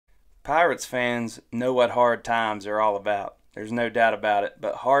Pirates fans know what hard times are all about. There's no doubt about it.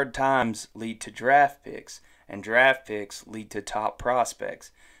 But hard times lead to draft picks, and draft picks lead to top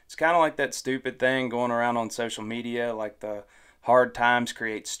prospects. It's kind of like that stupid thing going around on social media, like the hard times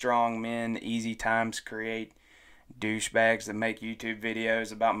create strong men, easy times create douchebags that make YouTube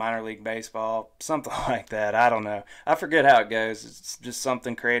videos about minor league baseball. Something like that. I don't know. I forget how it goes. It's just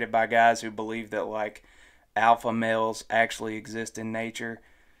something created by guys who believe that, like, alpha males actually exist in nature.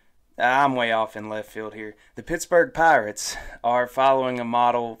 I'm way off in left field here. The Pittsburgh Pirates are following a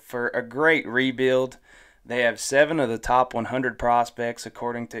model for a great rebuild. They have 7 of the top 100 prospects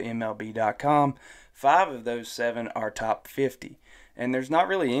according to MLB.com. 5 of those 7 are top 50. And there's not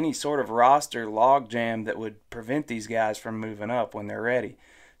really any sort of roster logjam that would prevent these guys from moving up when they're ready.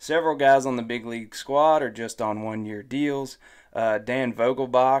 Several guys on the big league squad are just on one-year deals. Dan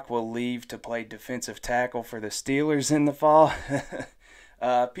Vogelbach will leave to play defensive tackle for the Steelers in the fall.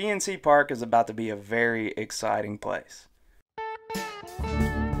 PNC Park is about to be a very exciting place.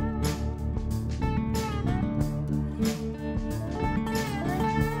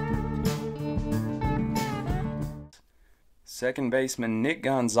 Second baseman Nick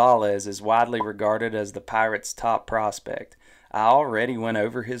Gonzalez is widely regarded as the Pirates' top prospect. I already went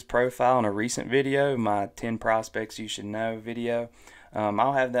over his profile in a recent video, my 10 Prospects You Should Know video.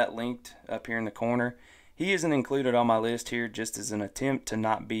 I'll have that linked up here in the corner. He isn't included on my list here just as an attempt to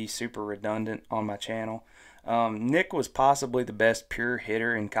not be super redundant on my channel. Nick was possibly the best pure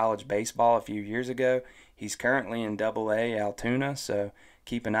hitter in college baseball a few years ago. He's currently in AA Altoona, so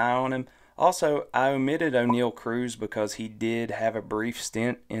keep an eye on him. Also, I omitted O'Neal Cruz because he did have a brief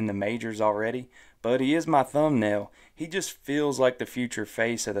stint in the majors already, but he is my thumbnail. He just feels like the future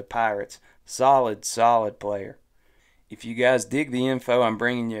face of the Pirates. Solid player. If you guys dig the info I'm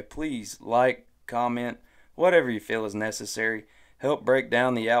bringing you, please like, comment, whatever you feel is necessary. Help break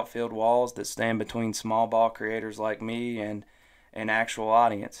down the outfield walls that stand between small ball creators like me and an actual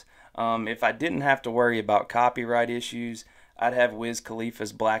audience. If I didn't have to worry about copyright issues, I'd have Wiz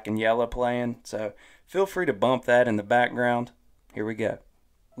Khalifa's Black and Yellow playing, so feel free to bump that in the background. Here we go.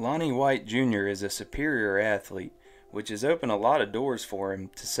 Lonnie White Jr. is a superior athlete, which has opened a lot of doors for him,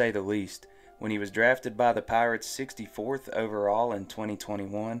 to say the least. When he was drafted by the Pirates 64th overall in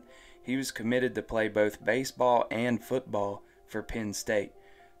 2021, he was committed to play both baseball and football for Penn State.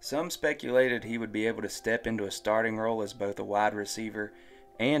 Some speculated he would be able to step into a starting role as both a wide receiver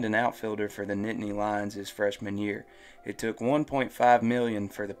and an outfielder for the Nittany Lions his freshman year. It took $1.5 million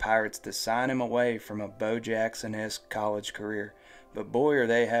for the Pirates to sign him away from a Bo Jackson-esque college career, but boy are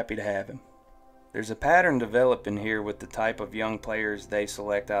they happy to have him. There's a pattern developing here with the type of young players they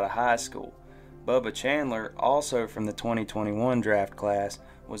select out of high school. Bubba Chandler, also from the 2021 draft class,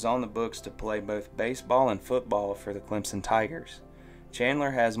 was on the books to play both baseball and football for the Clemson Tigers. Chandler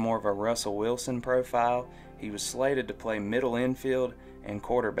has more of a Russell Wilson profile. He was slated to play middle infield and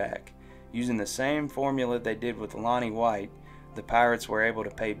quarterback. Using the same formula they did with Lonnie White, the Pirates were able to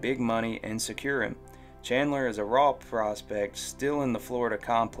pay big money and secure him. Chandler is a raw prospect still in the Florida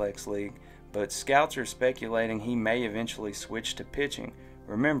Complex League, but scouts are speculating he may eventually switch to pitching.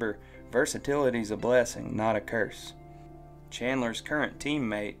 Remember, versatility is a blessing, not a curse. Chandler's current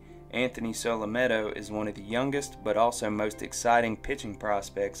teammate, Anthony Solometo, is one of the youngest but also most exciting pitching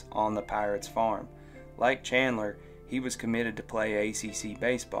prospects on the Pirates farm. Like Chandler, he was committed to play ACC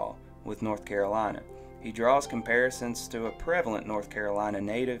baseball with North Carolina. He draws comparisons to a prevalent North Carolina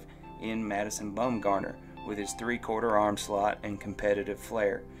native in Madison Bumgarner with his 3/4 arm slot and competitive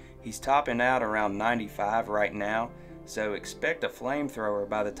flair. He's topping out around 95 right now, so expect a flamethrower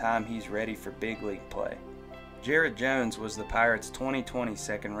by the time he's ready for big league play. Jared Jones was the Pirates' 2020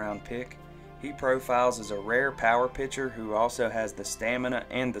 second-round pick. He profiles as a rare power pitcher who also has the stamina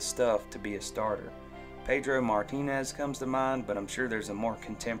and the stuff to be a starter. Pedro Martinez comes to mind, but I'm sure there's a more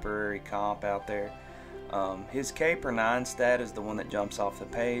contemporary comp out there. His K/9 stat is the one that jumps off the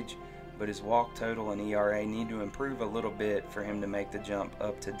page, but his walk total and ERA need to improve a little bit for him to make the jump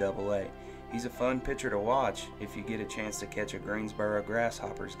up to AA. He's a fun pitcher to watch if you get a chance to catch a Greensboro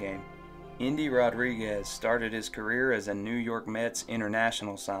Grasshoppers game. Indy Rodriguez started his career as a New York Mets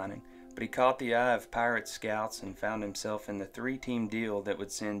international signing, but he caught the eye of Pirates scouts and found himself in the 3-team deal that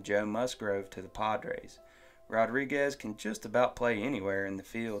would send Joe Musgrove to the Padres. Rodriguez can just about play anywhere in the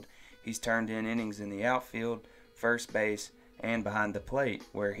field. He's turned in innings in the outfield, first base, and behind the plate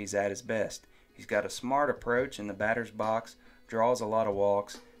where he's at his best. He's got a smart approach in the batter's box, draws a lot of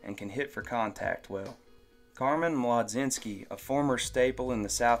walks, and can hit for contact well. Carmen Mlodzinski, a former staple in the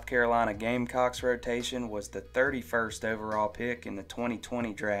South Carolina Gamecocks rotation, was the 31st overall pick in the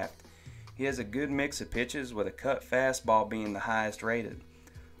 2020 draft. He has a good mix of pitches, with a cut fastball being the highest rated.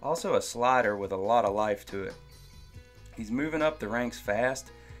 Also a slider with a lot of life to it. He's moving up the ranks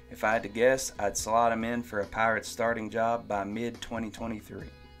fast. If I had to guess, I'd slot him in for a Pirates starting job by mid-2023.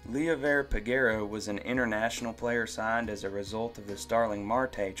 Liover Peguero was an international player signed as a result of the Starling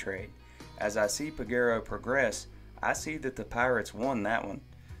Marte trade. As I see Peguero progress, I see that the Pirates won that one.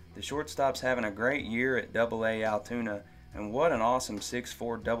 The shortstop's having a great year at AA Altoona, and what an awesome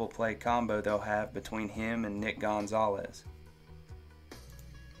 6'4" double play combo they'll have between him and Nick Gonzalez.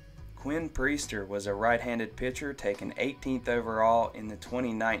 Quinn Priester was a right-handed pitcher taken 18th overall in the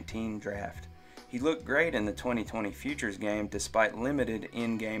 2019 draft. He looked great in the 2020 Futures game despite limited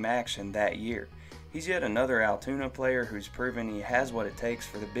in-game action that year. He's yet another Altoona player who's proven he has what it takes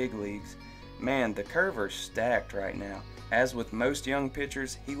for the big leagues. Man, the curve is stacked right now. As with most young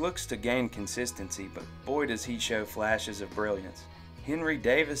pitchers, he looks to gain consistency, but boy does he show flashes of brilliance. Henry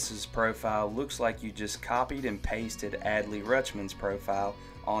Davis's profile looks like you just copied and pasted Adley Rutschman's profile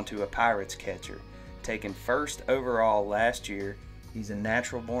onto a Pirates catcher. Taken first overall last year, he's a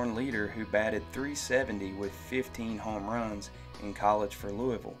natural-born leader who batted .370 with 15 home runs in college for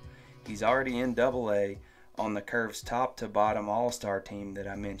Louisville. He's already in AA on the Curve's top-to-bottom all-star team that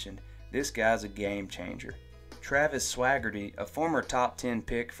I mentioned. This guy's a game changer. Travis Swaggerty, a former top 10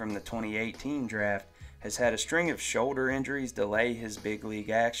 pick from the 2018 draft, has had a string of shoulder injuries delay his big league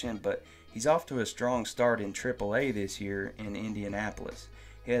action, but he's off to a strong start in AAA this year in Indianapolis.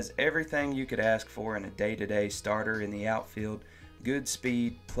 He has everything you could ask for in a day-to-day starter in the outfield: good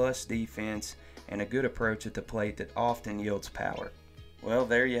speed, plus defense, and a good approach at the plate that often yields power. Well,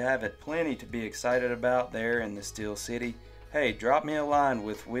 there you have it. Plenty to be excited about there in the Steel City. Hey, drop me a line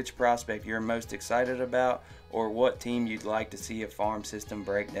with which prospect you're most excited about or what team you'd like to see a farm system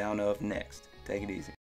breakdown of next. Take it easy.